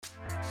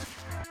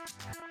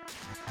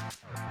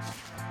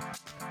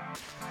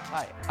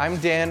Hi, I'm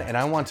Dan, and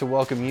I want to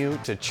welcome you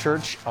to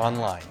Church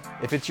Online.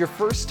 If it's your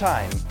first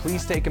time,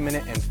 please take a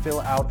minute and fill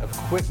out a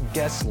quick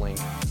guest link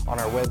on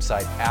our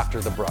website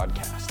after the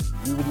broadcast.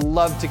 We would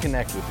love to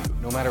connect with you,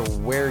 no matter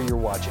where you're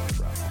watching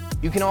from.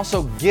 You can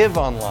also give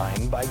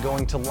online by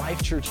going to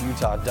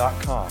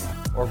lifechurchutah.com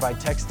or by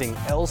texting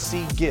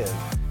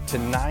LCGIVE to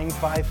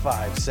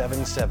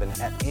 95577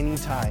 at any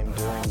time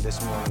during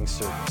this morning's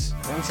service.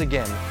 Once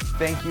again,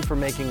 thank you for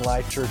making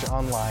Life Church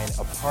Online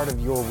a part of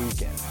your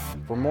weekend.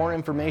 For more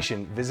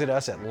information, visit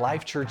us at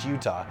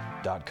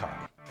lifechurchutah.com.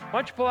 Why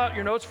don't you pull out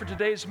your notes for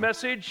today's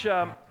message?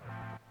 I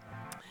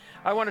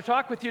want to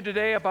talk with you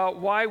today about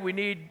why we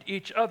need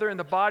each other in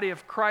the body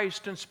of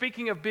Christ. And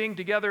speaking of being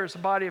together as the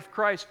body of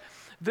Christ,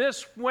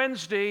 this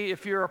Wednesday,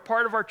 if you're a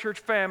part of our church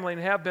family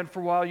and have been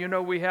for a while, you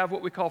know we have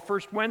what we call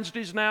First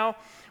Wednesdays now.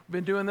 We've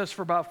been doing this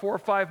for about 4 or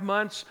 5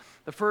 months.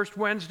 The first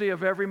Wednesday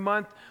of every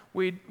month,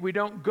 we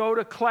don't go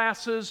to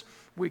classes.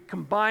 We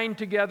combine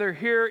together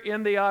here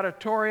in the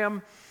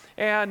auditorium.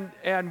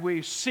 And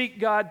we seek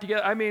God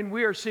together. I mean,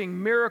 we are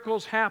seeing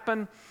miracles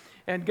happen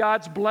and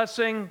God's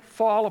blessing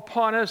fall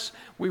upon us.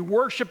 We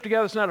worship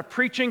together. It's not a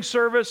preaching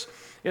service.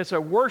 It's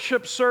a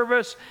worship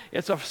service.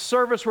 It's a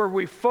service where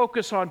we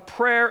focus on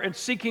prayer and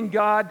seeking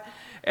God.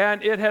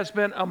 And it has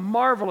been a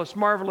marvelous,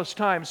 marvelous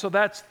time. So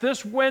that's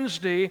this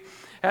Wednesday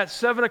at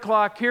 7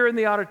 o'clock here in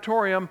the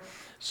auditorium.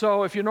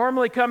 So if you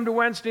normally come to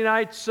Wednesday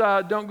nights,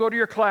 don't go to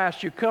your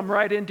class. You come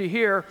right into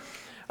here.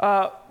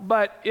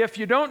 But if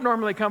you don't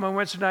normally come on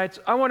Wednesday nights,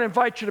 I want to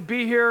invite you to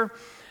be here.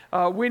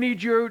 We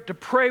need you to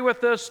pray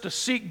with us, to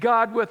seek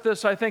God with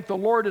us. I think the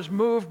Lord is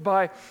moved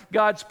by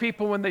God's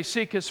people when they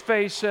seek His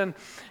face. And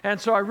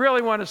so I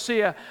really want to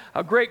see a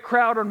great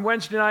crowd on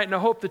Wednesday night, and I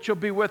hope that you'll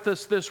be with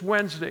us this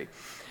Wednesday.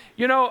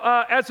 You know,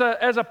 as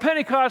a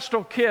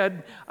Pentecostal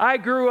kid, I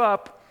grew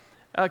up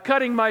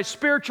cutting my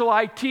spiritual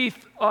eye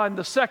teeth on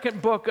the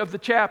second book of the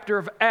chapter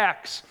of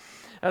Acts,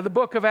 the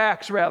book of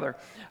Acts, rather.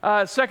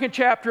 Second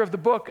chapter of the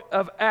book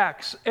of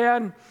Acts.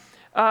 And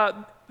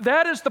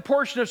that is the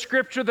portion of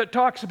Scripture that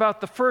talks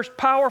about the first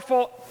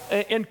powerful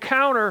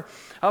encounter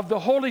of the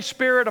Holy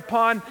Spirit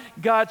upon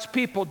God's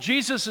people.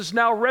 Jesus is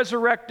now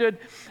resurrected,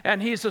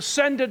 and He's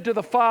ascended to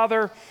the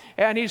Father.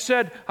 And He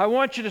said, I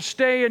want you to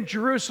stay in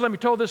Jerusalem. He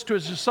told this to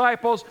His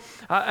disciples,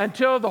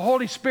 until the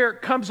Holy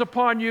Spirit comes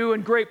upon you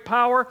in great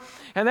power.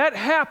 And that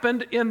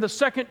happened in the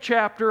second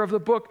chapter of the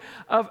book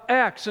of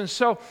Acts. And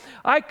so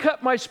I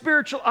cut my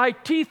spiritual eye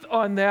teeth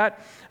on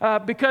that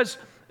because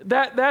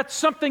that's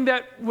something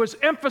that was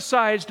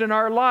emphasized in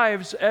our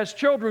lives as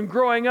children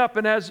growing up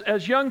and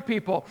as young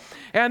people.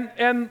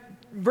 And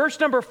verse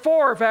number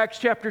 4 of Acts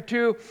chapter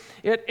 2,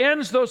 it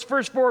ends those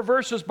first 4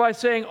 verses by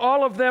saying,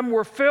 all of them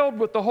were filled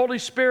with the Holy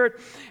Spirit,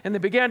 and they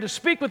began to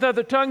speak with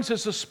other tongues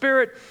as the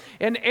Spirit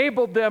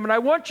enabled them. And I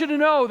want you to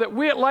know that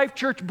we at Life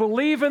Church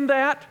believe in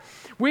that.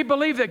 We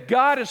believe that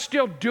God is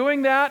still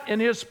doing that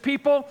in His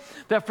people,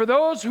 that for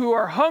those who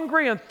are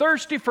hungry and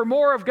thirsty for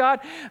more of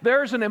God,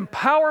 there's an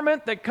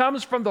empowerment that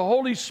comes from the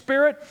Holy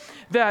Spirit,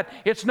 that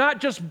it's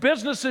not just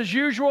business as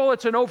usual,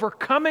 it's an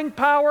overcoming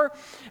power.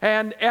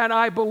 And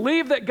I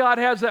believe that God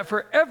has that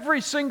for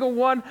every single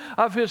one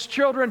of His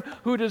children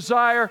who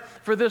desire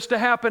for this to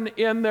happen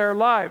in their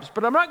lives.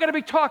 But I'm not going to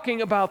be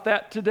talking about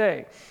that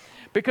today.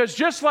 Because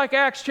just like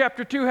Acts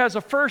chapter 2 has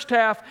a first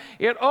half,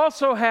 it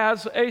also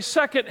has a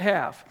second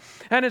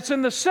half. And it's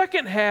in the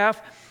second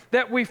half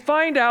that we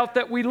find out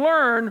that we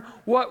learn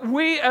what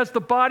we as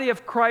the body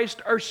of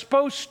Christ are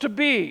supposed to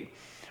be.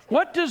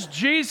 What does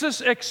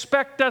Jesus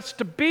expect us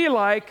to be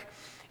like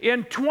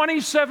in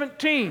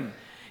 2017?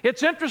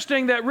 It's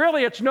interesting that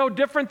really it's no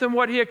different than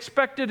what He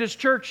expected His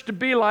church to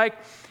be like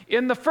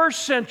in the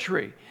first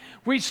century.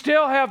 We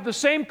still have the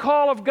same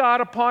call of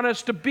God upon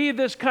us to be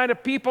this kind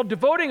of people,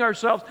 devoting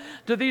ourselves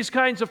to these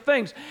kinds of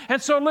things.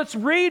 And so let's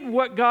read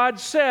what God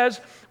says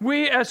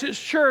we as His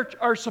church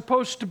are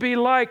supposed to be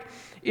like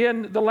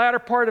in the latter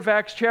part of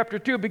Acts chapter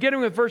 2.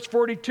 Beginning with verse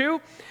 42,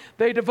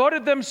 they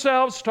devoted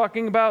themselves,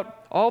 talking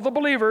about all the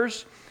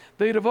believers,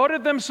 they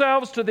devoted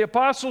themselves to the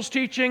apostles'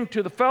 teaching,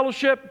 to the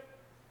fellowship,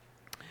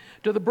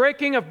 to the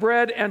breaking of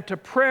bread, and to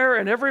prayer,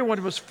 and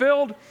everyone was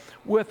filled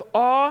with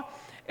awe.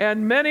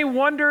 And many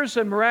wonders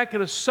and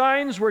miraculous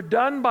signs were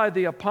done by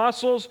the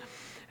apostles,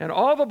 and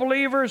all the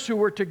believers who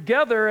were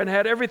together and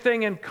had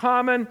everything in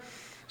common,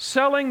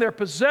 selling their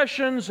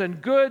possessions and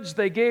goods,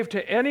 they gave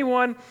to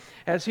anyone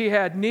as he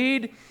had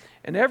need.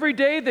 And every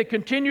day they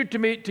continued to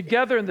meet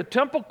together in the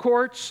temple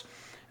courts,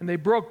 and they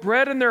broke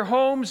bread in their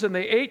homes, and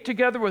they ate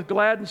together with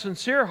glad and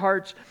sincere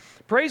hearts,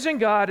 praising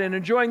God and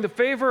enjoying the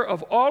favor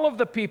of all of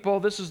the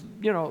people. This is,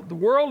 the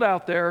world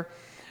out there.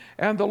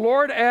 And the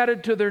Lord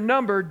added to their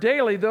number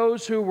daily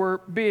those who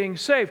were being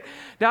saved.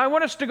 Now, I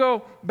want us to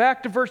go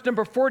back to verse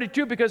number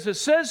 42 because it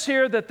says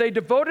here that they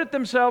devoted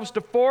themselves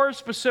to 4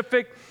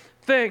 specific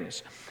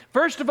things.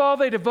 First of all,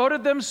 they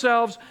devoted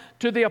themselves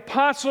to the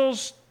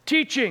apostles'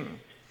 teaching.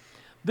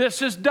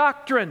 This is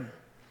doctrine.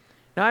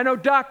 Now, I know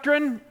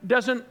doctrine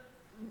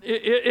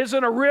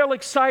isn't a real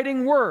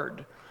exciting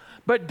word,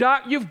 but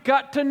you've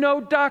got to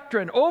know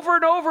doctrine. Over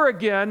and over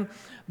again,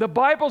 the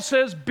Bible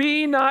says,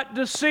 be not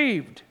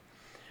deceived.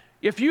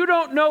 If you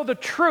don't know the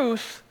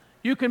truth,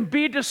 you can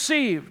be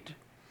deceived.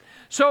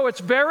 So it's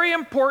very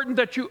important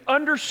that you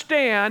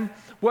understand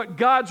what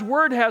God's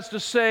Word has to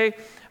say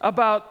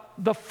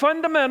about the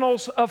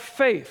fundamentals of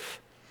faith.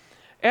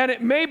 And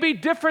it may be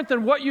different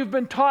than what you've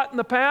been taught in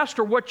the past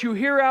or what you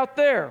hear out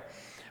there.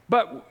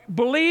 But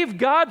believe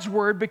God's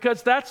Word,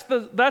 because that's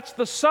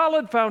the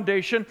solid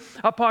foundation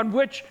upon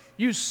which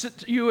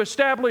you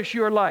establish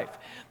your life.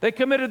 They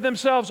committed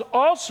themselves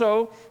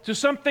also to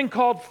something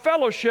called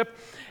fellowship,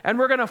 and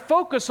we're going to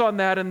focus on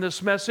that in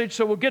this message,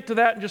 so we'll get to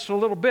that in just a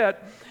little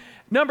bit.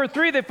 Number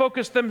 3, they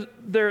focused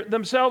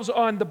themselves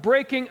on the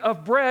breaking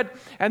of bread,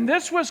 and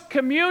this was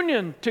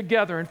communion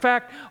together. In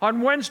fact,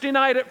 on Wednesday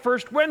night at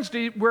First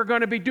Wednesday, we're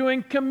going to be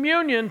doing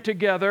communion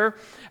together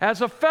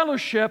as a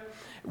fellowship,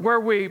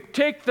 where we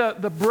take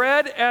the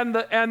bread and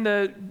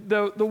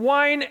the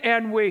wine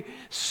and we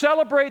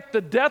celebrate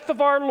the death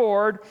of our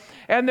Lord.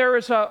 And there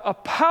is a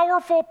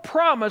powerful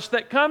promise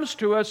that comes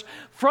to us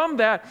from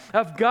that,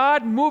 of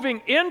God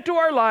moving into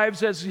our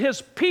lives as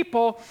His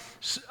people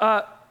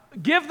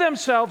give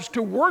themselves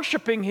to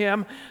worshiping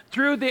Him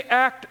through the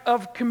act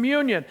of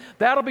communion.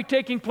 That'll be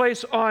taking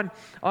place on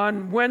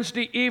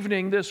Wednesday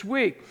evening this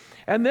week.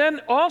 And then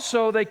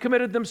also they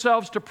committed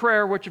themselves to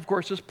prayer, which of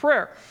course is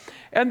prayer.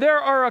 And there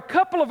are a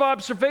couple of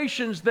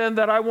observations then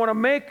that I want to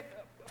make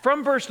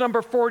from verse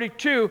number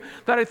 42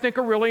 that I think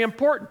are really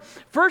important.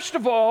 First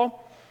of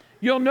all,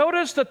 you'll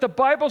notice that the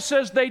Bible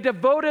says they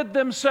devoted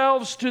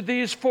themselves to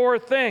these 4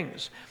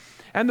 things.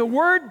 And the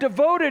word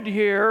devoted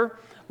here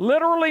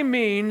literally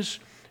means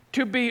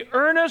to be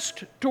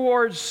earnest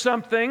towards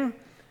something,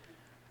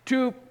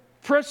 to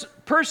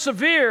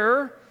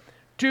persevere,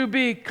 to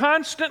be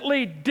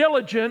constantly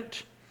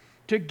diligent,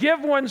 to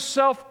give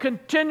oneself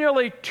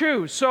continually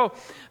to. So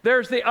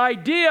there's the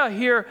idea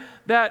here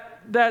that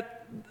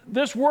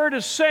this word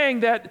is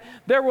saying that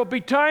there will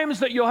be times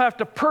that you'll have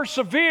to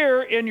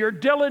persevere in your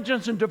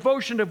diligence and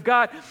devotion of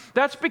God.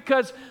 That's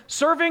because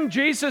serving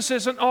Jesus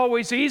isn't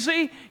always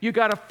easy. You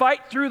got to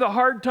fight through the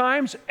hard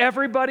times.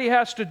 Everybody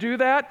has to do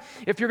that.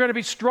 If you're going to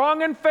be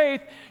strong in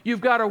faith,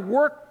 you've got to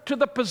work to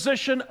the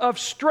position of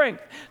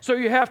strength. So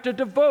you have to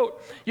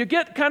devote. You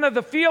get kind of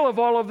the feel of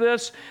all of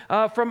this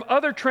from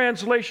other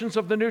translations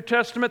of the New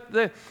Testament.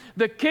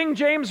 The King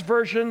James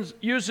Version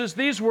uses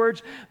these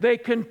words: they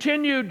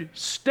continued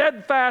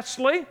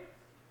steadfastly.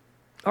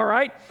 All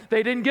right?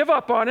 They didn't give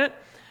up on it.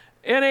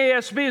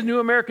 NASB, New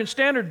American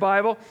Standard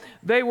Bible,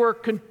 they were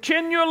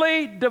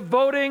continually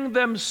devoting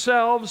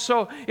themselves.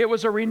 So it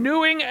was a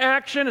renewing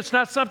action. It's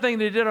not something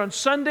they did on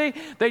Sunday.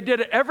 They did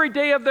it every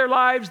day of their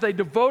lives. They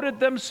devoted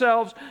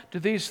themselves to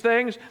these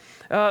things.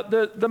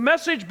 The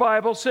Message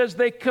Bible says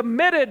they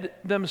committed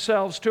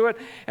themselves to it,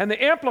 and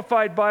the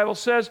Amplified Bible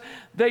says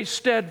they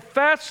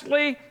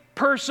steadfastly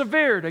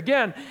persevered.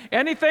 Again,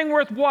 anything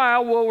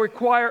worthwhile will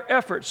require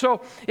effort.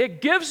 So it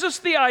gives us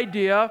the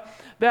idea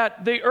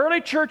that the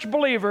early church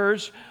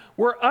believers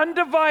were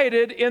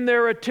undivided in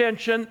their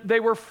attention. They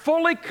were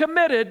fully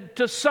committed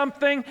to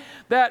something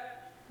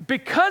that,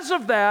 because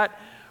of that,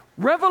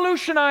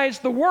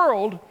 revolutionized the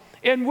world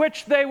in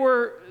which they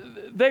were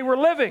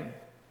living.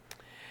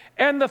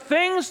 And the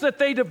things that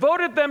they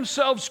devoted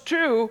themselves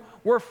to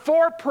were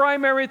 4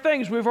 primary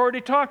things we've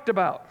already talked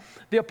about: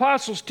 the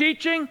apostles'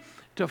 teaching,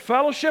 to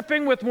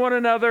fellowshipping with one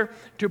another,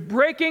 to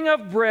breaking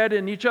of bread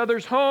in each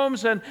other's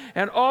homes, and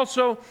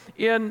also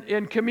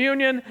in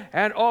communion,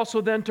 and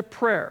also then to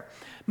prayer.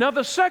 Now,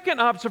 the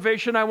second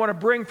observation I want to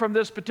bring from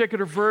this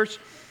particular verse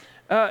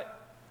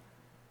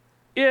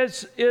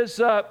is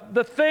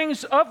the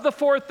things of the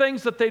 4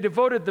 things that they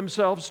devoted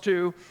themselves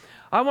to.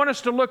 I want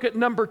us to look at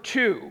number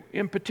 2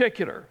 in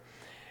particular.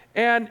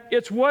 And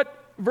it's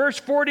what verse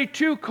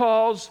 42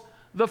 calls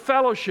the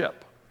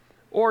fellowship,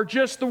 or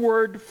just the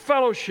word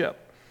fellowship.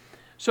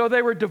 So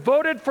they were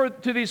devoted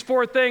to these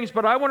 4 things,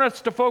 but I want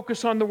us to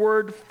focus on the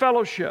word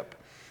fellowship.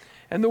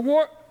 And the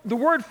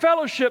word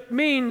fellowship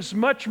means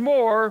much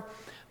more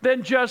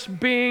than just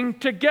being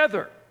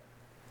together.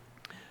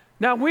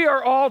 Now, we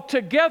are all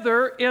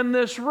together in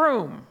this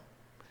room,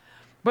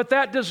 but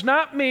that does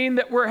not mean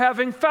that we're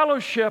having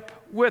fellowship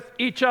with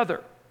each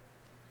other,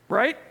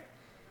 right?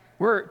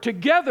 We're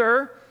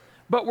together,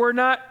 but we're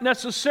not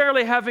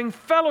necessarily having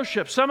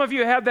fellowship. Some of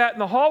you had that in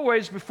the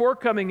hallways before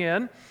coming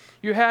in.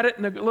 You had it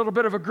in a little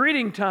bit of a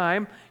greeting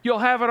time. You'll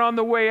have it on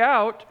the way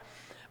out.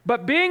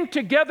 But being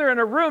together in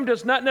a room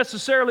does not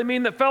necessarily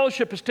mean that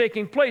fellowship is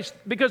taking place,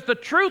 because the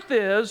truth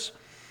is,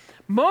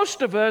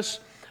 most of us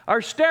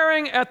are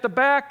staring at the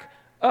back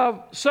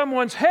of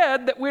someone's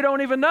head that we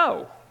don't even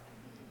know.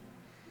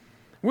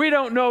 We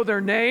don't know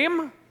their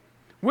name.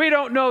 We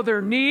don't know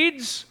their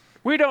needs.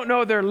 We don't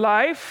know their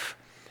life.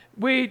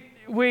 We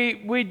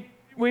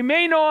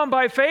may know them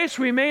by face.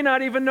 We may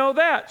not even know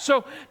that.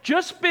 So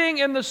just being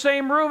in the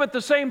same room at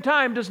the same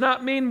time does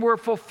not mean we're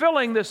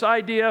fulfilling this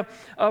idea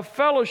of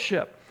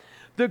fellowship.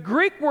 The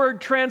Greek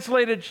word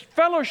translated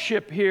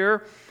fellowship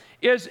here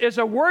is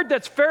a word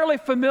that's fairly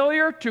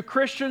familiar to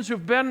Christians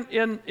who've been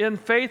in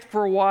faith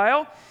for a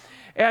while.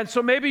 And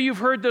so maybe you've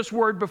heard this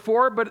word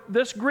before, but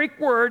this Greek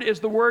word is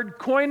the word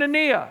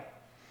koinonia.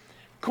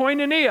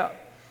 Koinonia,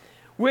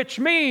 which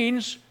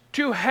means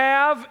to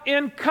have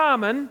in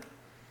common.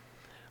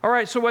 All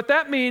right, so what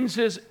that means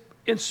is,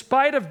 in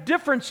spite of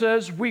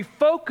differences, we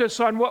focus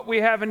on what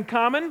we have in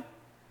common.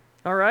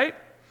 All right?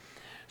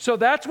 So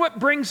that's what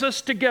brings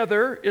us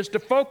together, is to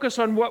focus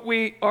on what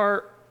we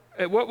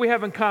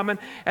have in common.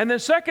 And then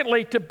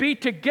secondly, to be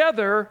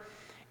together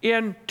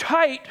in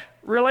tight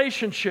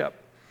relationship.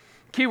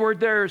 Keyword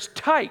there is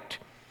tight,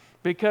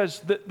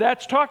 because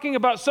that's talking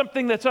about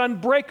something that's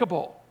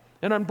unbreakable,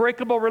 an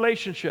unbreakable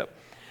relationship.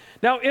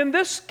 Now, in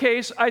this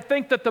case, I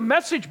think that the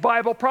Message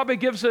Bible probably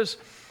gives us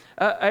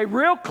a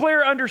real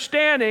clear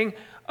understanding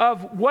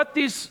of what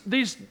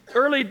these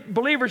early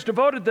believers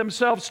devoted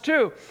themselves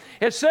to.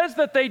 It says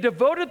that they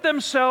devoted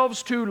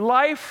themselves to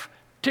life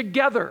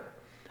together.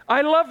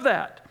 I love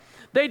that.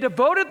 They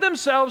devoted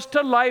themselves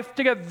to life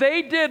together.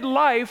 They did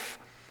life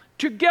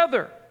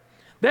together.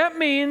 That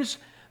means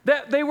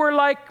that they were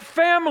like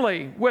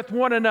family with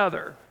one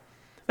another.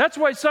 That's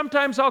why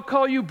sometimes I'll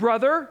call you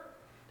brother,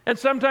 and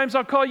sometimes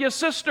I'll call you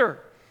sister.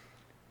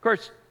 Of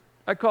course,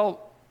 I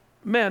call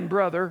men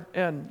brother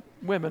and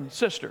women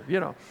sister, you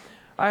know.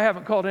 I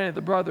haven't called any of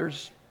the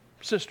brothers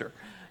sister.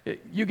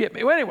 You get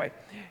me. Well, anyway,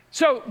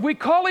 so we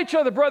call each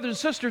other brothers and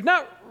sisters,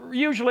 not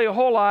usually a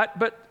whole lot,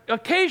 but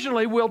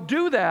occasionally we'll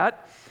do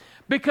that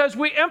because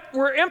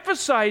we're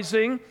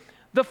emphasizing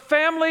the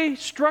family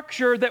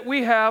structure that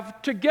we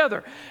have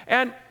together.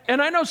 And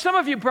I know some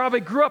of you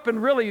probably grew up in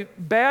really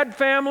bad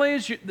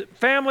families.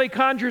 Family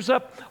conjures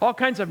up all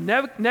kinds of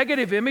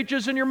negative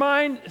images in your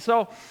mind.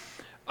 So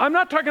I'm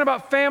not talking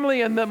about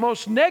family in the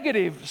most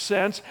negative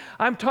sense.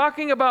 I'm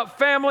talking about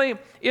family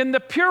in the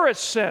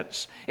purest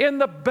sense, in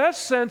the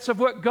best sense of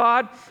what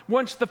God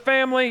wants the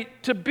family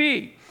to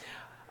be.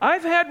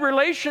 I've had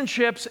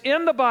relationships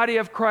in the body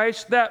of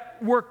Christ that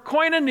were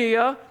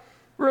koinonia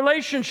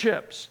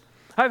relationships.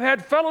 I've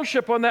had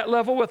fellowship on that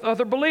level with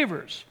other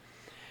believers.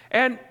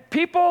 And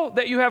people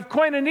that you have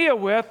koinonia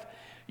with,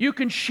 you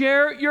can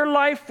share your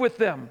life with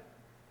them.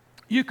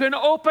 You can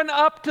open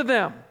up to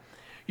them.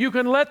 You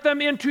can let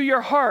them into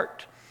your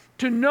heart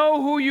to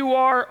know who you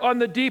are on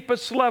the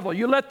deepest level.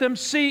 You let them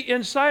see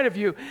inside of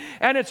you.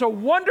 And it's a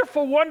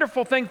wonderful,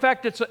 wonderful thing. In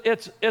fact,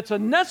 it's a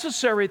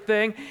necessary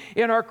thing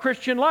in our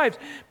Christian lives,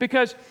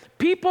 because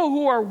people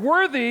who are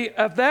worthy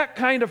of that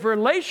kind of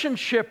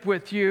relationship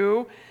with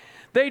you,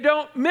 they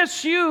don't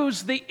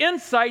misuse the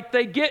insight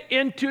they get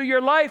into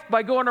your life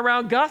by going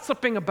around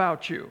gossiping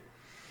about you.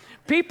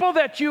 People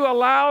that you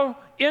allow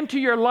into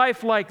your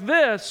life like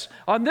this,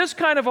 on this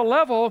kind of a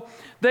level,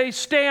 they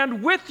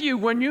stand with you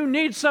when you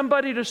need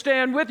somebody to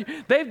stand with you.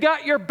 They've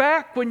got your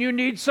back when you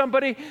need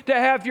somebody to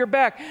have your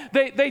back.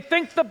 They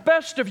think the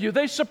best of you.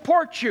 They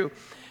support you.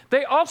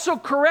 They also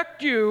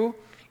correct you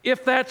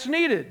if that's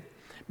needed,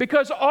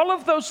 because all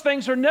of those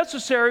things are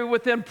necessary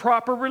within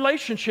proper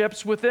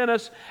relationships within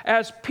us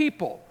as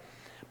people.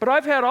 But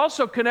I've had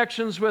also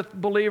connections with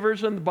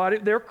believers in the body.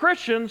 They're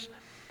Christians,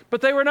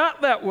 but they were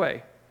not that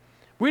way.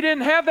 We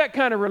didn't have that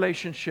kind of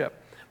relationship,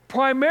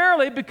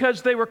 primarily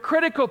because they were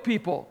critical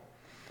people.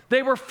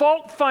 They were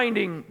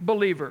fault-finding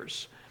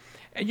believers.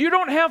 And you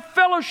don't have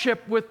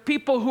fellowship with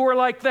people who are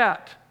like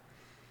that.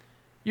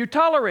 You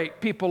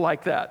tolerate people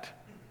like that.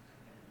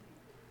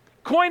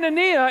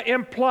 Koinonia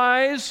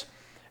implies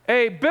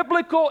a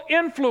biblical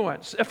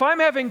influence. If I'm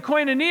having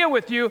koinonia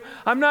with you,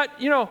 I'm not,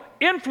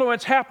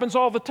 influence happens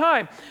all the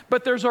time,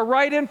 but there's a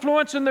right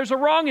influence and there's a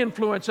wrong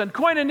influence. And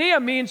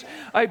koinonia means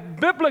a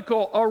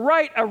biblical, a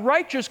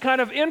righteous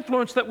kind of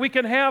influence that we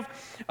can have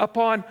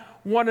upon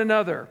one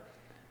another.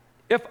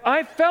 If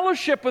I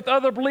fellowship with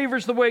other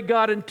believers the way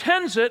God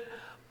intends it,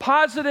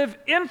 positive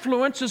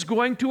influence is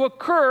going to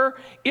occur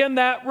in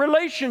that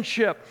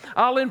relationship.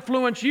 I'll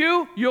influence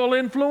you, you'll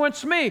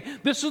influence me.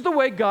 This is the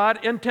way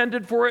God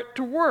intended for it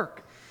to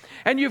work.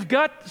 And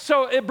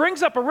so it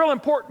brings up a real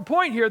important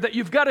point here, that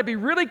you've got to be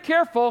really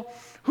careful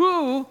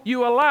who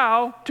you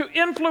allow to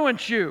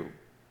influence you.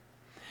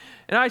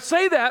 And I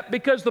say that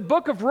because the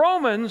book of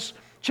Romans,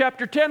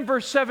 chapter 10,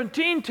 verse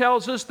 17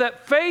 tells us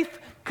that faith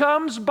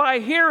comes by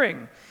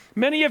hearing.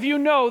 Many of you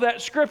know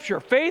that scripture.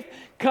 Faith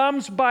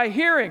comes by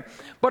hearing.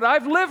 But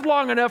I've lived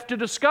long enough to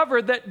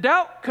discover that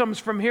doubt comes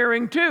from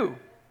hearing too.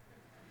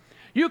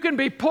 You can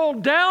be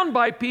pulled down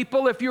by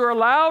people if you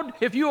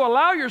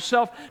allow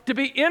yourself to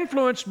be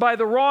influenced by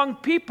the wrong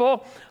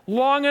people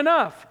long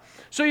enough.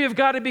 So you've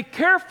got to be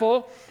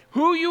careful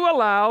who you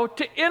allow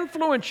to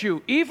influence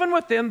you, even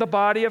within the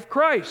body of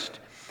Christ.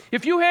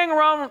 If you hang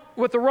around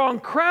with the wrong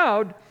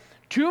crowd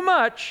too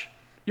much,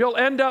 you'll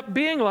end up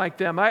being like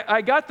them.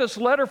 I got this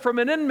letter from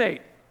an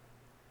inmate.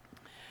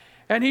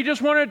 And he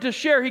just wanted to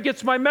share. He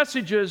gets my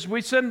messages.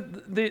 We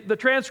send the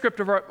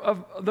transcript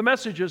of the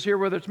messages here,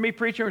 whether it's me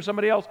preaching or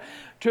somebody else,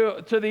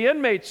 to the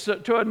inmates,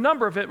 to a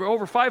number of it.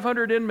 Over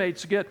 500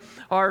 inmates get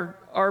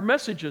our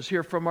messages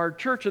here from our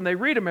church, and they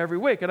read them every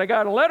week. And I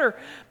got a letter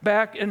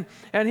back,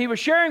 and he was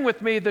sharing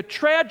with me the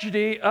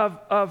tragedy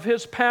of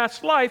his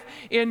past life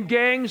in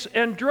gangs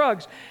and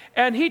drugs.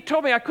 And he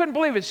told me, I couldn't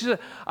believe it. He said,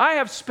 I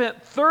have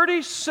spent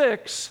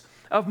 36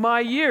 of my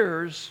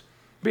years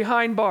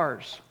behind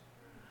bars.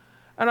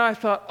 And I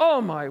thought,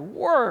 oh my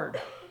word,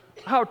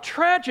 how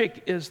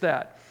tragic is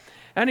that?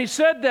 And he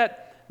said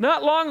that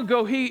not long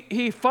ago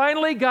he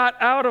finally got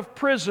out of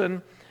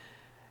prison,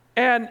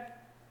 and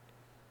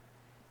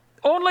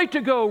only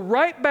to go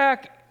right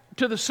back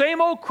to the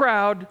same old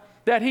crowd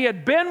that he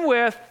had been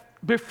with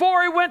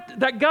before he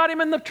went, that got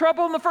him in the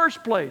trouble in the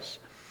first place.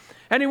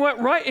 And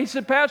he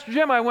said, Pastor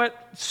Jim, I went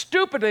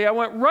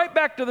right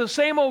back to the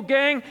same old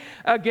gang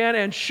again,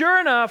 and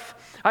sure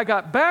enough, I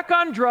got back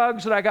on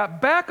drugs, and I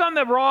got back on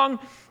the wrong,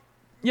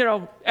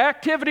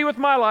 activity with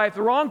my life,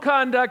 the wrong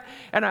conduct,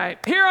 and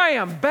here I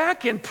am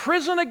back in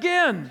prison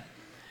again.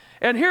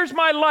 And here's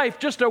my life,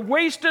 just a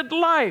wasted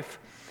life.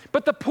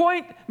 But the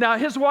point, now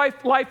his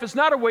life is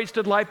not a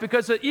wasted life,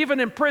 because even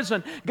in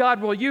prison, God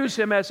will use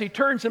him as he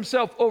turns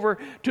himself over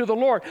to the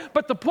Lord.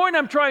 But the point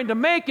I'm trying to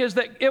make is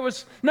that it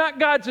was not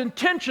God's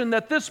intention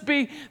that this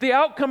be the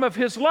outcome of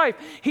his life.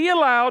 He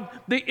allowed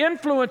the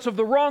influence of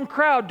the wrong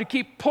crowd to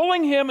keep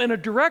pulling him in a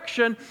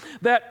direction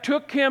that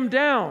took him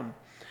down.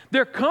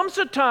 There comes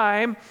a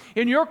time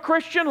in your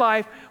Christian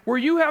life where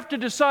you have to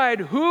decide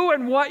who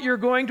and what you're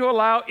going to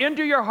allow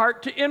into your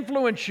heart to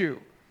influence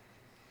you.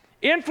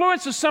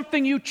 Influence is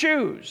something you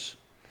choose.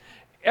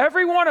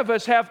 Every one of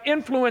us have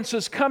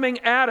influences coming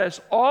at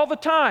us all the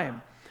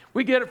time.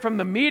 We get it from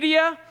the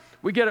media,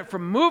 we get it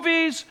from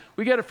movies,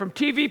 we get it from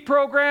TV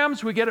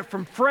programs, we get it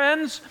from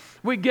friends,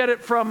 we get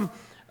it from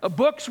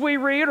books we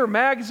read or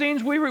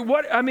magazines we read.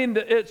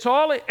 It's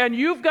all, and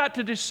you've got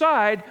to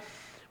decide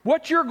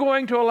what you're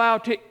going to allow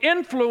to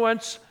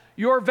influence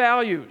your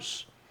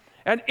values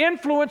and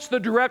influence the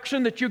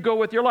direction that you go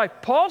with your life.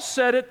 Paul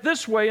said it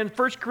this way in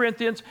 1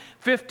 Corinthians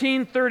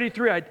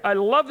 15:33. I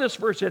love this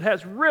verse. It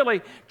has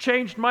really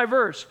changed my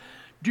verse.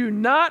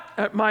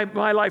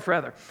 My life.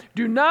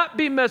 Do not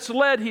be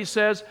misled, he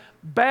says.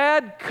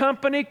 Bad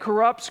company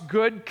corrupts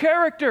good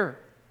character.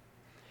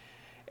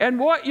 And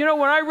when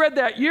I read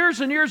that years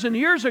and years and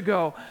years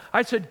ago,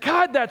 I said,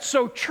 God, that's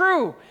so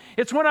true.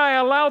 It's when I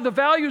allow the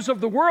values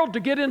of the world to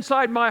get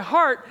inside my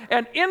heart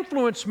and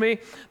influence me,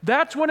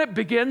 that's when it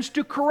begins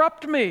to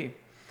corrupt me.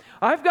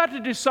 I've got to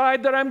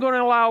decide that I'm going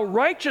to allow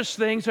righteous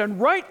things and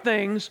right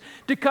things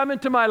to come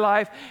into my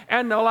life,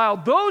 and allow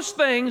those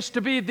things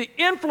to be the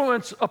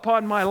influence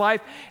upon my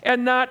life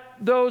and not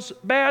those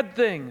bad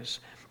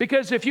things.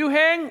 Because if you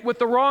hang with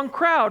the wrong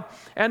crowd,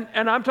 and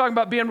I'm talking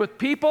about being with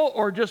people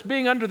or just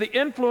being under the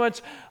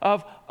influence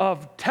of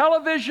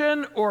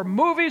television or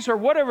movies or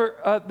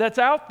whatever that's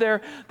out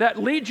there that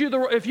leads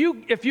you,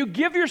 if you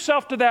give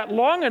yourself to that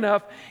long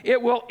enough, it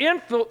will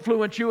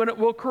influence you and it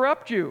will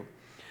corrupt you.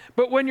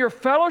 But when your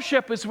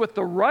fellowship is with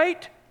the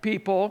right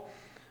people,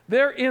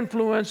 their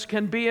influence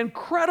can be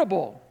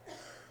incredible.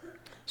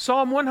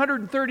 Psalm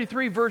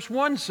 133 verse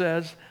 1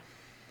 says,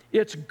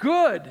 it's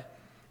good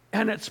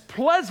and it's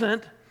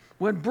pleasant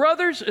when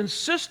brothers and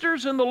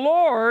sisters in the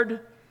Lord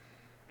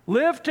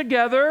live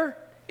together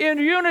in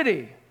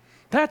unity.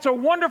 That's a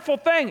wonderful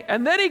thing.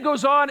 And then he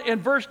goes on in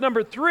verse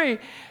number 3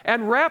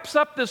 and wraps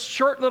up this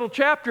short little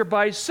chapter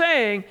by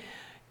saying,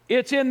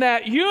 it's in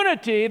that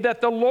unity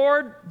that the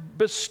Lord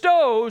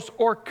bestows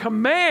or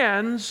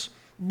commands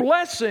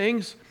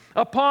blessings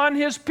upon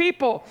his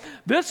people.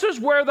 This is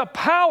where the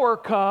power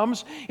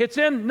comes. It's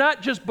in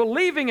not just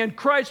believing in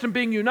Christ and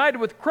being united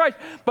with Christ,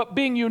 but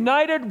being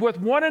united with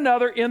one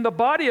another in the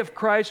body of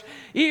Christ,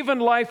 even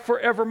life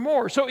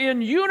forevermore. So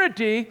in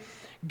unity,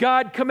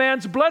 God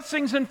commands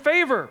blessings and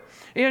favor.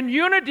 In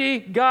unity,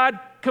 God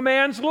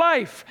commands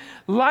life.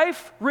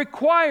 Life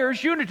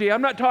requires unity.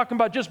 I'm not talking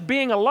about just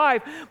being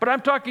alive, but I'm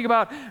talking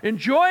about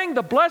enjoying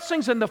the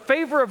blessings and the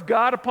favor of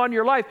God upon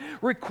your life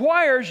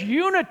requires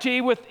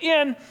unity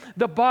within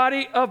the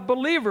body of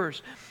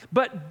believers.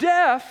 But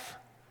death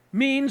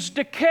means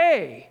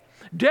decay.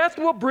 Death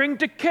will bring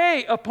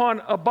decay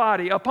upon a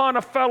body, upon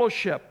a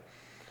fellowship.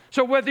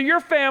 So whether your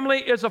family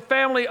is a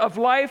family of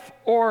life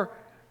or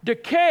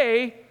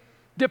decay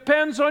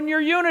depends on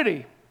your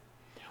unity.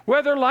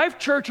 Whether Life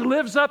Church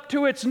lives up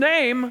to its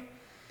name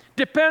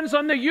depends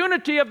on the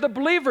unity of the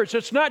believers.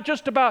 It's not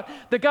just about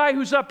the guy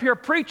who's up here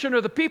preaching or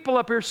the people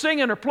up here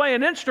singing or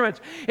playing instruments.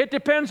 It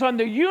depends on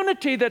the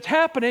unity that's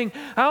happening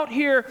out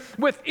here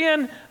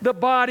within the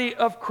body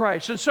of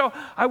Christ. And so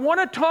I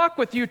want to talk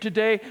with you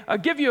today. I'll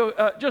give you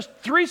just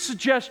 3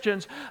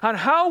 suggestions on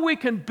how we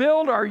can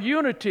build our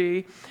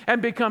unity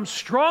and become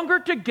stronger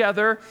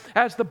together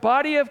as the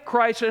body of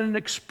Christ and an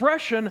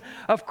expression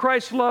of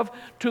Christ's love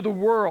to the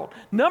world.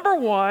 Number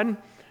 1,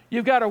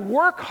 you've got to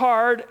work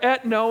hard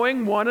at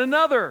knowing one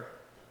another.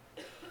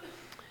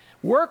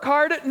 Work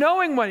hard at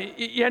knowing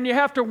money. And you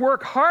have to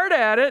work hard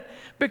at it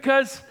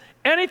because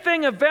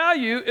anything of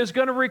value is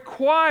going to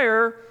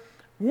require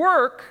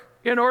work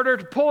in order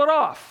to pull it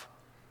off,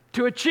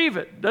 to achieve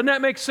it. Doesn't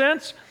that make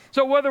sense?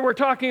 So whether we're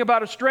talking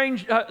about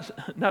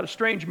not a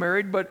strange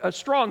marriage, but a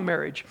strong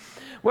marriage,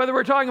 whether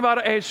we're talking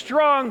about a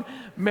strong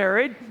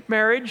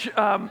marriage,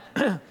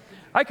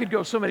 I could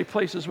go so many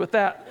places with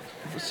that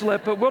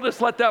slip, but we'll just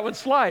let that one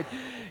slide.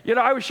 You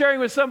know, I was sharing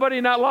with somebody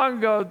not long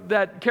ago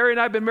that Carrie and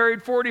I have been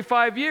married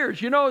 45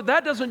 years. You know,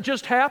 that doesn't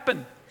just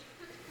happen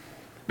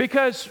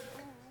because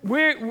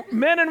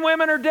men and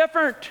women are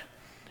different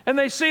and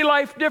they see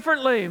life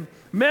differently.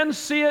 Men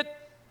see it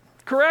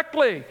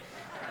correctly.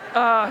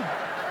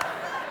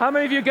 How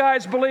many of you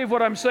guys believe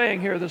what I'm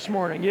saying here this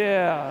morning?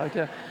 Yeah.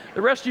 Okay.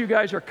 The rest of you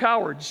guys are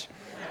cowards.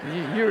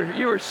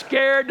 You were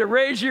scared to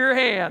raise your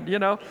hand, you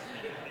know.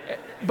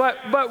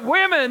 But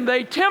women,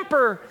 they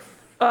temper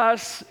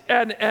us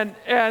and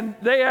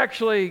they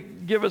actually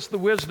give us the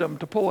wisdom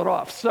to pull it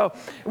off. So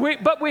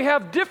but we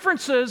have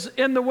differences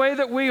in the way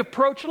that we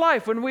approach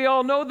life, and we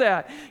all know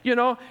that, you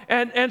know.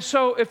 And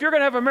so if you're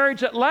going to have a marriage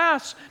that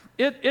lasts,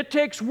 it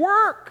takes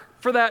work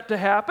for that to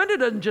happen. It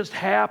doesn't just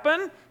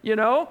happen, you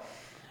know.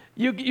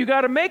 You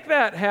got to make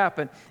that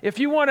happen. If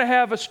you want to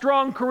have a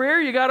strong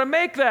career, you got to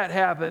make that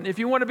happen. If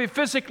you want to be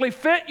physically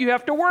fit, you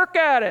have to work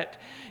at it.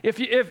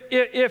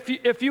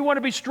 If you want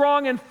to be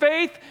strong in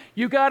faith,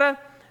 you've got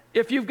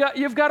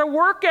to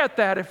work at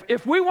that.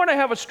 If we want to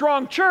have a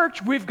strong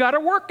church, we've got to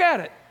work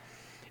at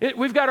it.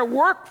 We've got to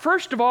work,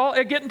 first of all,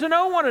 at getting to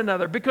know one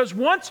another, because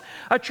once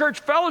a church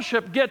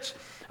fellowship gets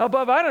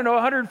above,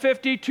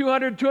 150,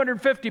 200,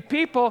 250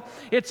 people,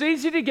 it's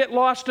easy to get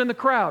lost in the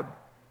crowd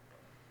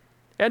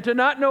and to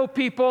not know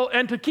people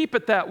and to keep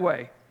it that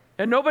way.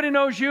 And nobody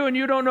knows you and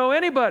you don't know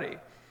anybody.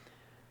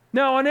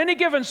 Now, on any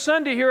given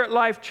Sunday here at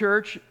Life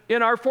Church,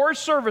 in our 4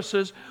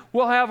 services,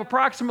 we'll have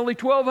approximately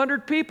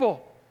 1,200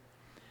 people.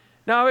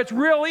 Now, it's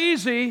real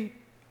easy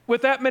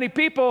with that many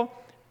people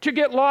to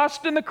get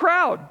lost in the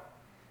crowd,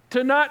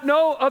 to not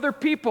know other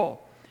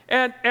people,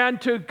 and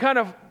to kind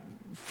of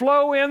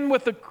flow in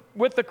with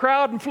the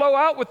crowd and flow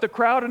out with the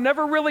crowd and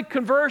never really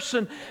converse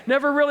and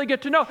never really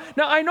get to know.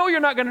 Now, I know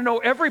you're not going to know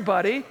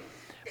everybody,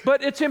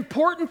 but it's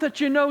important that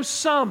you know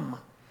some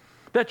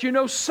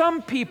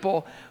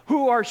people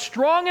who are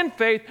strong in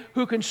faith,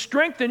 who can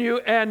strengthen you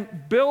and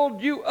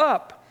build you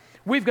up.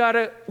 We've got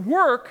to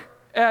work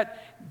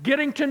at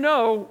getting to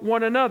know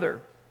one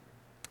another.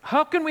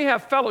 How can we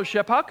have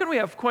fellowship? How can we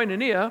have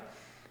koinonia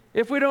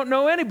if we don't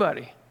know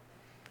anybody?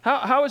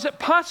 How is it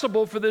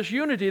possible for this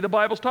unity the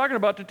Bible's talking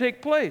about to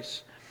take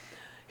place?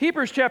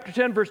 Hebrews chapter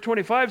 10, verse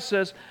 25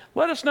 says,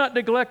 "Let us not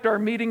neglect our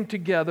meeting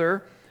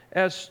together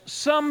as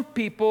some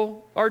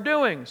people are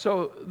doing."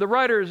 So the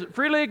writer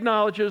freely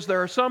acknowledges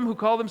there are some who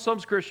call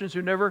themselves Christians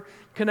who never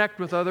connect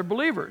with other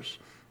believers.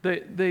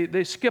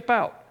 They skip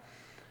out.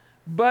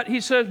 But he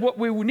says what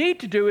we need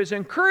to do is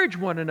encourage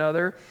one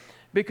another,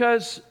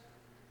 because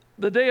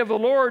the day of the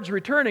Lord's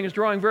returning is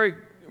drawing very,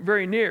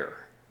 very near,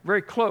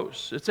 very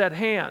close. It's at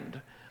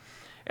hand.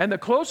 And the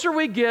closer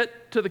we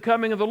get to the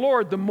coming of the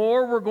Lord, the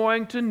more we're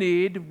going to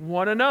need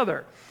one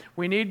another.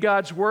 We need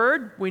God's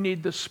Word, we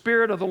need the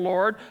Spirit of the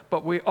Lord,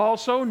 but we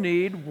also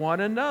need one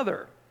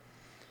another.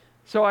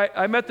 So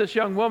I met this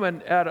young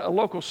woman at a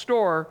local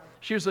store.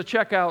 She was the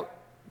checkout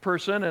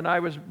person, and I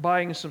was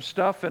buying some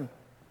stuff, and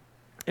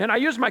I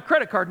used my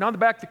credit card, and on the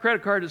back of the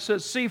credit card it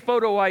says, "See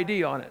photo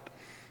ID" on it.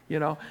 You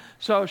know,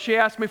 so she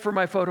asked me for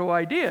my photo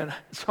ID, and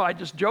so I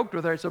just joked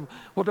with her. I said,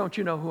 "Well, don't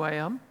you know who I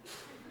am?"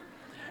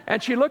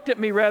 And she looked at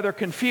me rather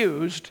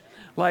confused,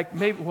 like,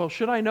 maybe, well,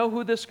 should I know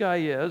who this guy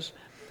is?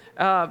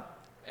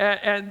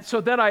 And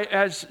so then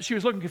as she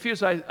was looking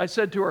confused, I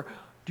said to her,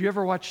 "Do you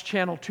ever watch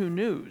Channel 2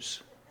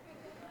 News?"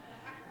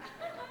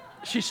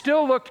 She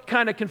still looked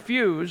kind of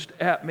confused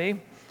at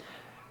me.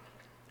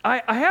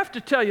 I have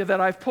to tell you that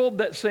I've pulled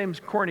that same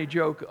corny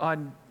joke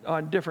on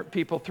different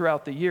people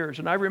throughout the years.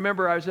 And I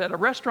remember I was at a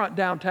restaurant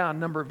downtown a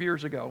number of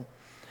years ago,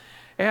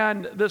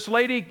 and this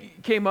lady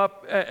came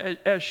up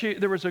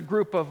there was a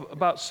group of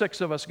about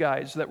 6 of us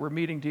guys that were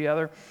meeting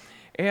together,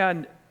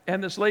 and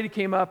this lady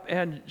came up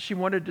and she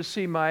wanted to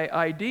see my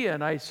ID,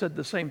 and I said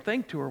the same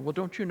thing to her. "Well,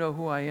 don't you know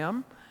who I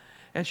am?"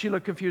 And she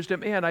looked confused at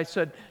me, and I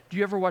said, "Do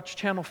you ever watch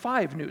Channel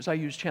 5 News?" I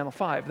used Channel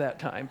 5 that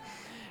time.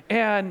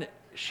 And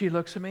she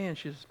looks at me and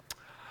she says,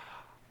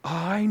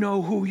 "I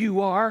know who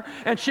you are."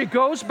 And she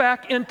goes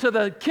back into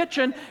the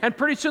kitchen, and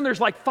pretty soon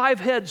there's like 5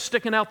 heads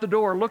sticking out the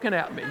door looking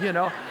at me, you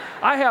know.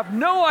 I have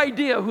no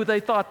idea who they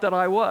thought that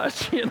I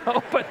was, you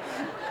know, but...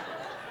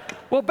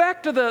 Well,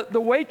 back to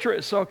the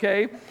waitress,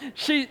 okay?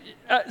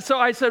 So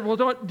I said, "Well,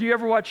 do you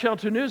ever watch Channel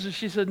 2 News?" And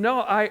she said,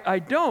 "No, I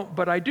don't,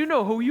 but I do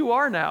know who you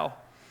are now."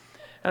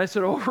 And I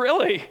said, "Oh,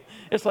 really?"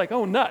 It's like,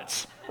 oh,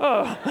 nuts.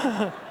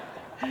 Oh.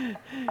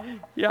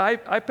 Yeah,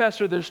 I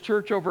pastor this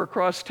church over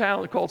across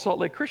town called Salt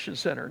Lake Christian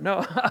Center.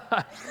 No,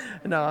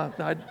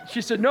 no.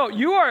 She said, "No,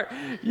 you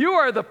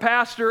are the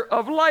pastor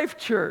of Life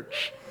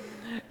Church."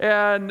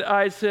 And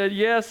I said,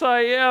 "Yes,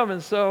 I am."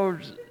 And so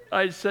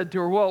I said to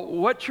her, "Well,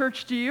 what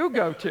church do you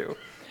go to?"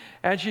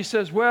 And she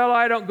says, well,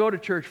 I don't go to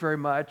church very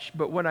much,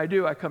 but when I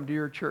do, I come to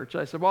your church.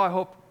 I said, well, I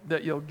hope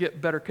that you'll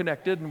get better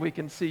connected and we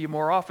can see you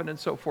more often and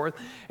so forth.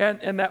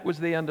 And that was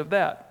the end of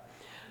that.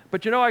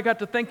 But I got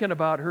to thinking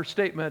about her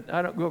statement,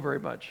 I don't go very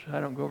much.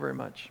 I don't go very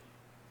much.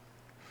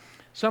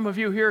 Some of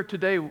you here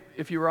today,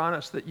 if you were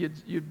honest, that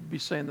you'd be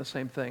saying the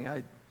same thing.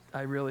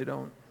 I really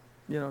don't.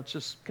 It's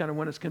just kind of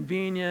when it's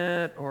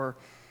convenient or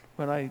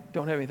when I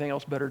don't have anything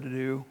else better to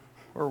do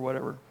or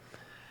whatever.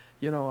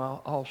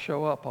 I'll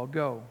show up, I'll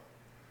go.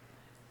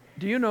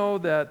 Do you know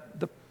that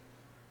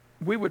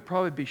we would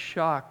probably be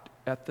shocked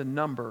at the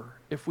number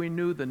if we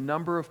knew the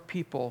number of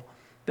people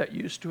that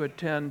used to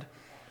attend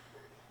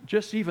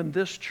just even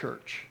this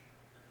church,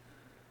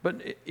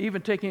 but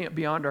even taking it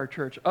beyond our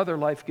church, other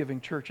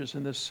life-giving churches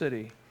in this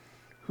city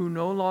who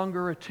no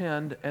longer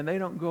attend and they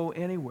don't go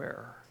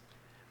anywhere.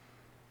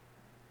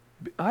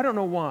 I don't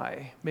know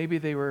why. Maybe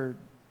they were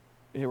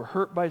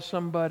hurt by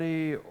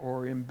somebody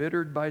or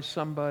embittered by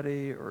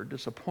somebody or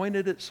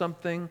disappointed at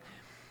something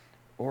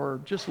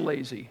or just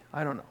lazy.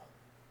 I don't know.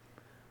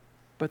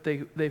 But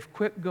they've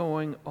quit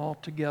going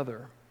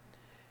altogether.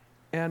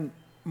 And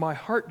my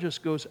heart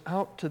just goes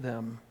out to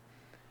them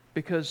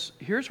because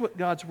here's what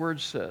God's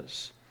Word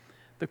says.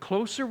 The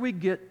closer we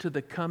get to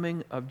the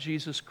coming of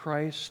Jesus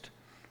Christ,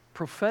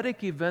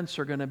 prophetic events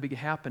are going to be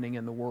happening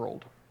in the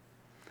world.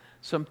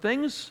 Some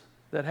things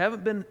that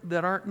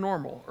aren't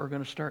normal are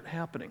going to start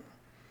happening.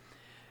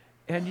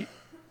 And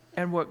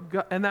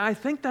I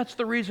think that's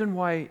the reason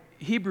why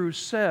Hebrews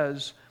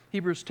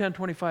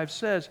 10:25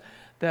 says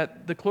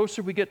that the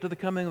closer we get to the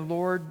coming of the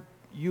Lord,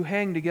 you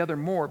hang together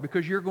more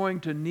because you're going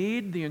to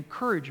need the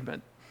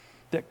encouragement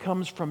that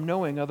comes from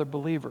knowing other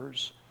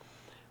believers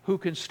who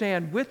can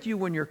stand with you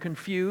when you're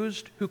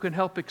confused, who can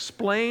help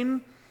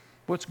explain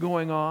what's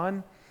going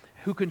on,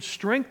 who can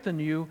strengthen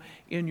you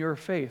in your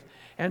faith.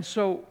 And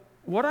so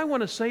what I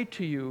want to say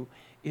to you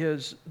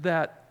is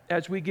that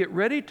as we get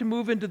ready to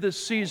move into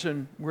this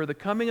season where the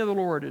coming of the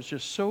Lord is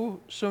just so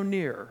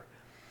near,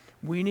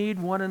 we need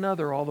one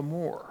another all the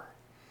more.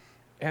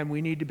 And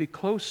we need to be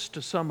close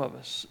to some of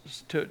us,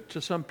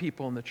 to some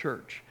people in the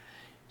church.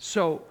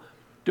 So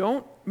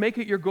don't make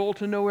it your goal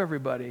to know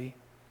everybody.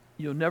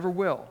 You'll never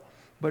will.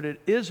 But it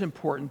is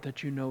important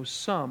that you know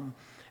some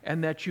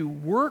and that you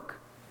work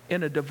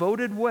in a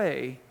devoted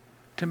way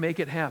to make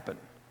it happen.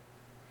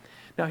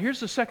 Now, here's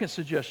the second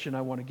suggestion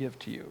I want to give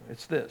to you.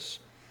 It's this.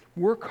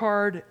 Work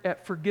hard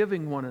at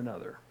forgiving one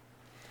another.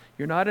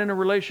 You're not in a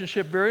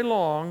relationship very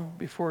long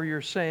before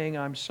you're saying,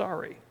 I'm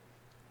sorry.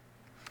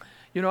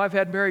 I've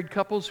had married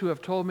couples who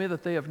have told me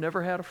that they have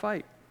never had a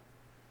fight.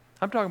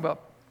 I'm talking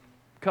about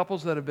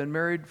couples that have been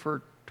married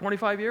for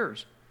 25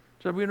 years.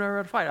 Said, we've never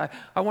had a fight.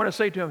 I want to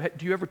say to them, hey,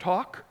 do you ever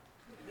talk?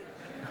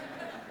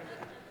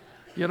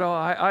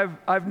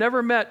 I've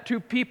never met two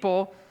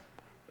people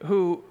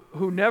who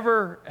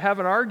never have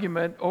an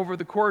argument over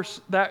the course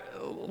that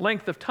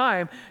length of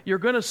time. You're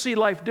going to see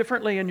life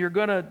differently, and you're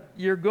going to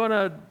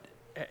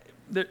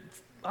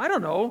I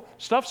don't know,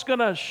 stuff's going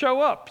to show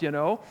up,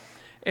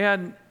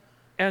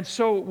 and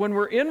so when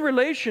we're in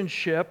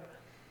relationship,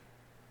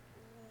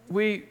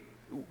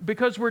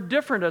 because we're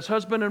different as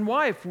husband and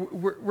wife,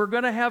 we're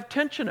going to have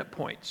tension at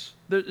points.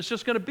 It's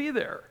just going to be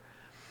there.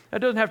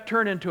 That doesn't have to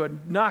turn into a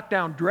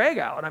knockdown, drag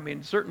out. I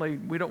mean, certainly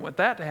we don't want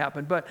that to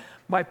happen. But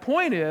my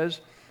point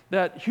is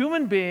that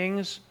human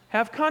beings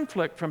have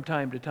conflict from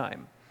time to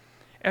time.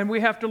 And we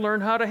have to learn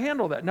how to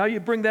handle that. Now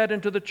you bring that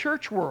into the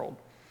church world.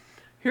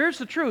 Here's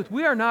the truth.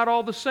 We are not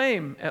all the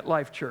same at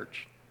Life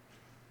Church.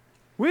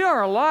 We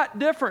are a lot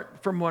different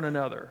from one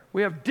another.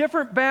 We have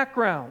different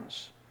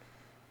backgrounds.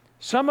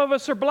 Some of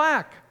us are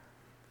black.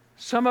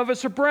 Some of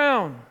us are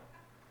brown.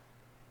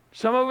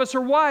 Some of us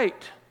are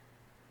white.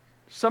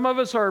 Some of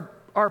us are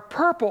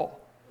purple.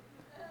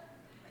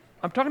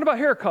 I'm talking about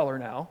hair color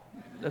now.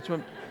 That's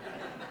what.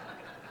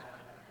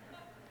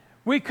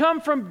 We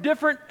come from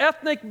different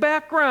ethnic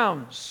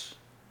backgrounds,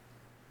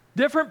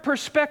 different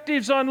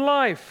perspectives on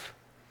life.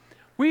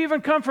 We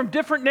even come from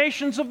different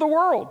nations of the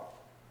world.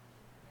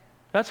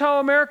 That's how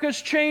America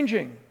is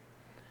changing.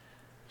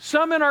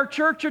 Some in our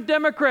church are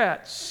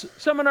Democrats.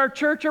 Some in our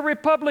church are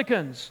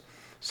Republicans.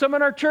 Some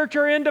in our church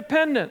are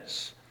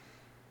independents.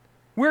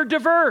 We're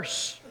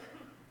diverse.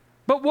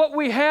 But what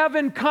we have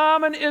in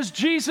common is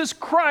Jesus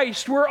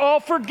Christ. We're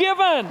all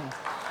forgiven.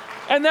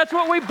 And that's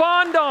what we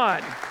bond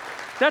on.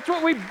 That's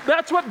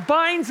what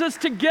binds us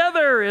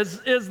together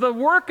is the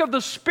work of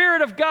the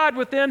Spirit of God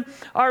within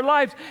our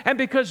lives. And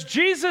because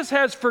Jesus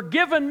has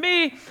forgiven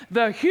me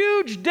the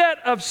huge debt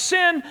of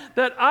sin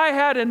that I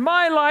had in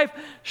my life,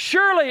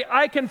 surely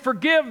I can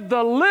forgive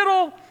the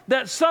little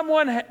that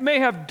someone may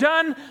have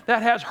done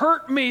that has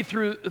hurt me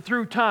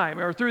through time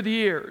or through the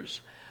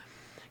years.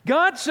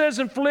 God says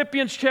in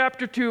Philippians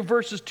chapter 2,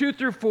 verses 2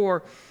 through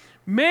 4,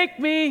 make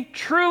me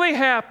truly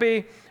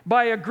happy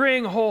by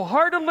agreeing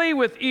wholeheartedly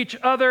with each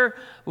other,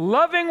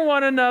 loving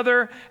one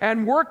another,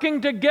 and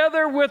working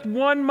together with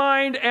one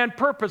mind and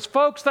purpose.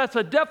 Folks, that's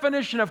a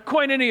definition of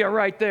koinonia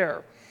right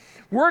there.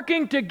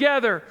 working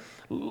together,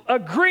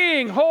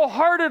 agreeing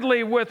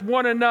wholeheartedly with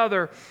one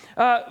another,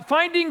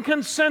 finding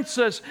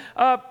consensus,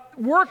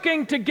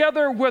 working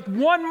together with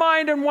one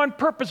mind and one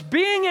purpose,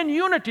 being in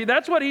unity.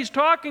 That's what he's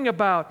talking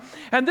about.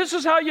 And this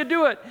is how you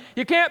do it.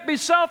 You can't be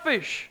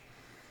selfish.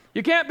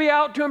 You can't be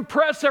out to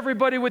impress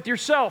everybody with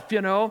yourself,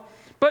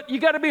 But you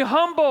got to be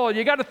humble.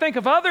 You got to think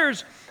of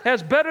others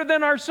as better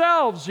than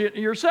ourselves,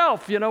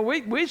 yourself.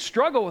 We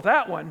struggle with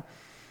that one.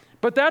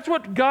 But that's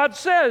what God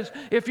says.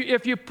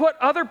 If you put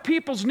other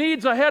people's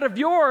needs ahead of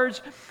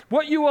yours,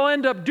 what you will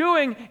end up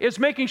doing is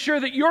making sure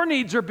that your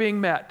needs are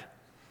being met.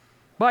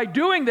 By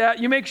doing that,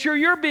 you make sure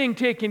you're being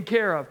taken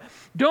care of.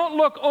 Don't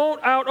look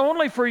out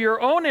only for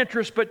your own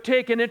interest, but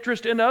take an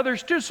interest in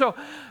others too. So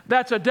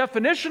that's a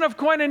definition of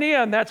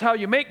koinonia, and that's how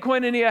you make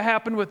koinonia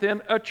happen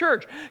within a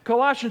church.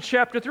 Colossians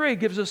chapter 3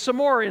 gives us some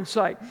more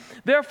insight.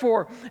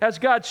 Therefore, as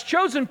God's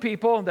chosen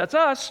people, that's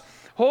us,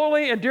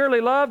 holy and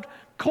dearly loved,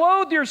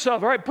 clothe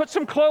yourself. All right, put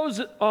some clothes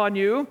on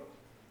you.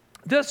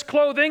 This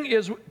clothing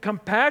is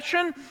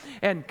compassion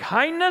and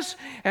kindness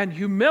and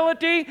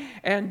humility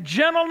and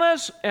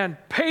gentleness and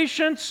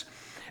patience,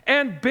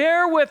 and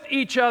bear with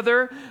each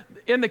other.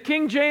 In the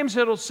King James,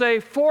 it'll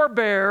say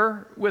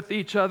forbear with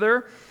each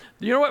other.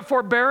 You know what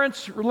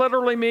forbearance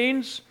literally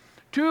means?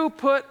 To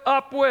put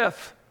up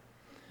with.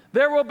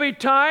 There will be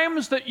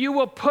times that you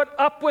will put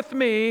up with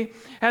me,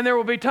 and there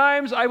will be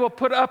times I will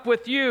put up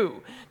with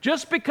you.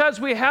 Just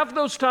because we have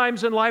those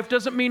times in life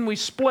doesn't mean we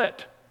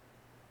split.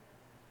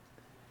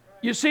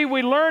 You see,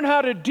 we learn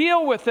how to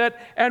deal with it,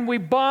 and we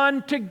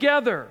bond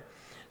together.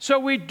 So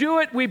we do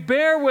it, we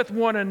bear with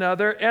one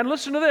another, and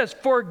listen to this,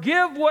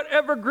 forgive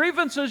whatever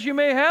grievances you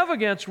may have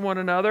against one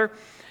another,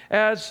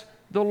 as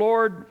the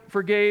Lord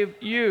forgave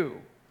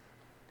you.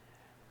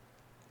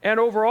 And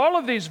over all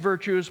of these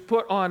virtues,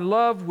 put on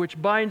love,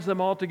 which binds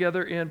them all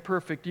together in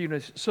perfect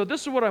unity. So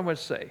this is what I want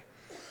to say.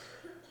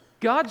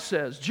 God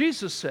says,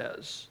 Jesus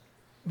says,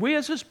 we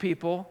as his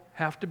people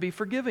have to be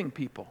forgiving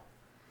people.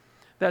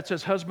 That's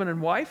as husband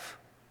and wife.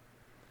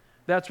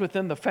 That's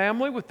within the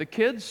family with the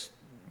kids,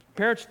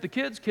 parents with the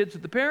kids, kids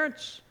with the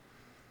parents.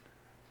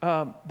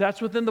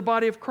 That's within the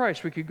body of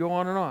Christ. We could go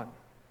on and on.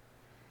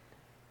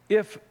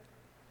 If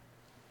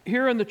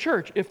here in the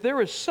church, if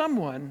there is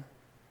someone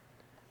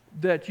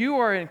that you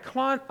are in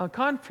a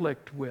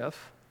conflict with,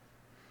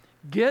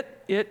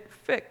 get it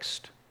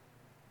fixed.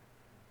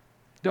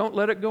 Don't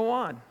let it go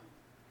on.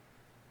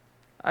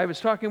 I was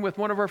talking with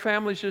one of our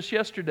families just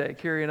yesterday.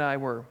 Carrie and I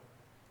were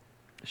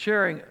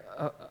sharing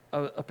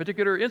a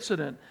particular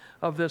incident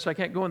of this. I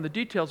can't go into the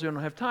details, I don't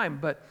have time,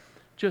 but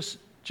just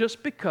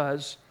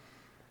because,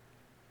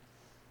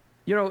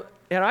 and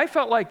I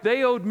felt like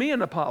they owed me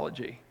an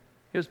apology.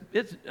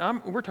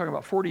 We're talking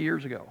about 40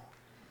 years ago.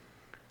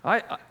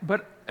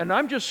 And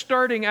I'm just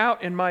starting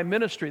out in my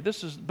ministry.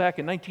 This is back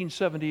in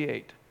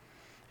 1978.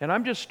 And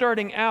I'm just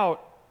starting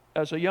out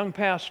as a young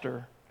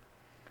pastor.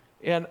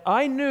 And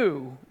I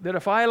knew that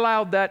if I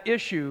allowed that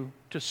issue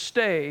to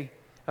stay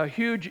a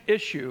huge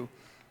issue,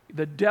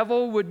 the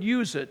devil would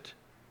use it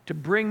to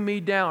bring me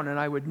down, and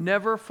I would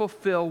never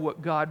fulfill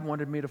what God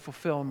wanted me to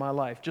fulfill in my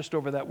life, just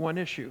over that one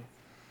issue.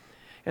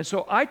 And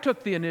so I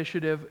took the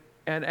initiative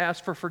and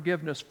asked for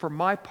forgiveness for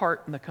my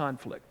part in the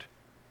conflict.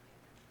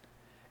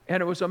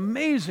 And it was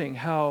amazing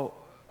how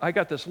I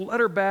got this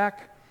letter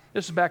back.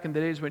 This is back in the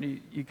days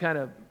when you kind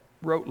of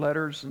wrote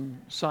letters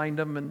and signed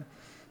them and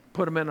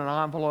put them in an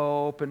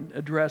envelope and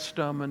addressed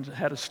them and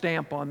had a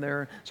stamp on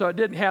there. So it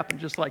didn't happen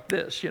just like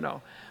this,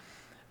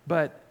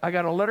 But I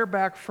got a letter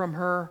back from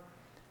her,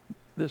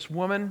 this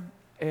woman,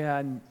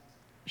 and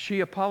she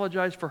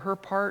apologized for her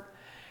part.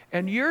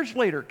 And years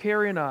later,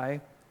 Carrie and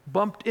I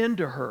bumped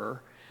into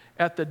her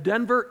at the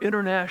Denver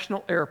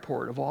International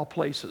Airport, of all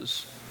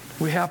places.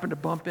 We happened to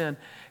bump in.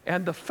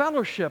 And the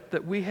fellowship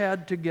that we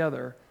had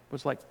together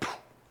was like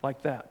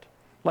that.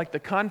 Like the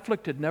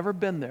conflict had never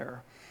been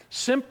there.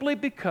 Simply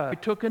because I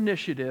took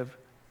initiative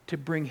to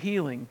bring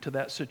healing to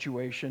that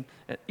situation,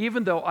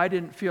 even though I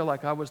didn't feel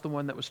like I was the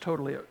one that was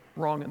totally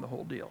wrong in the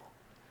whole deal.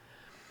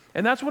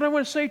 And that's what I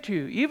want to say to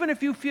you. Even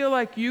if you feel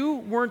like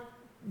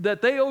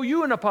that they owe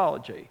you an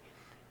apology,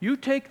 you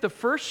take the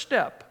first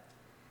step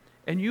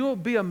and you'll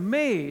be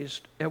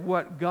amazed at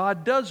what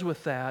God does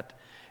with that,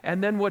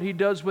 and then what he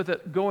does with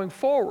it going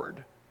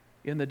forward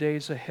in the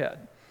days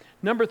ahead.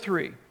 Number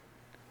 3,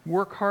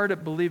 work hard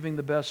at believing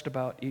the best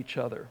about each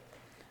other.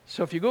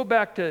 So if you go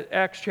back to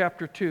Acts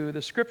chapter 2,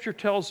 the scripture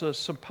tells us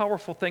some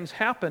powerful things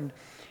happened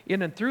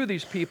in and through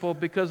these people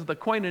because of the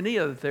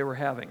koinonia that they were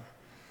having.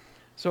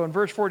 So in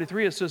verse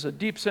 43, it says, a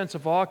deep sense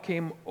of awe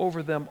came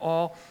over them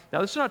all.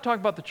 Now, this is not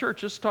talking about the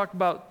church. This is talking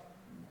about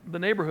the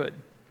neighborhood.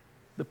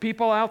 The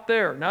people out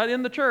there, not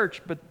in the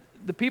church, but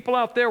the people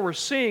out there were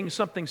seeing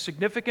something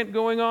significant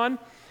going on,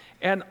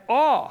 and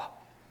awe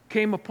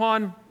came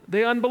upon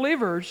the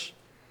unbelievers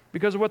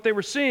because of what they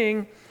were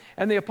seeing.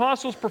 And the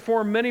apostles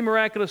performed many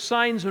miraculous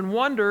signs and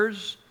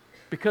wonders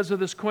because of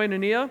this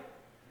koinonia.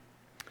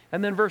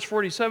 And then verse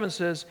 47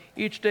 says,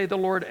 each day the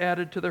Lord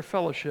added to their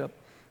fellowship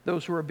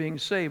those who are being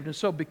saved. And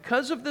so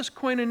because of this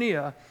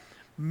koinonia,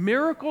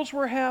 Miracles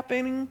were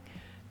happening,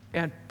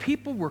 and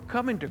people were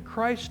coming to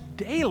Christ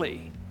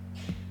daily.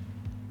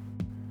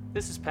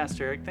 This is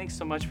Pastor Eric. Thanks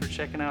so much for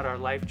checking out our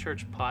Life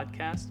Church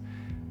podcast.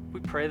 We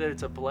pray that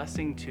it's a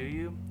blessing to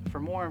you. For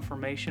more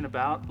information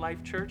about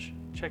Life Church,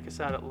 check us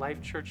out at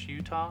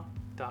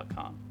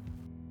lifechurchutah.com.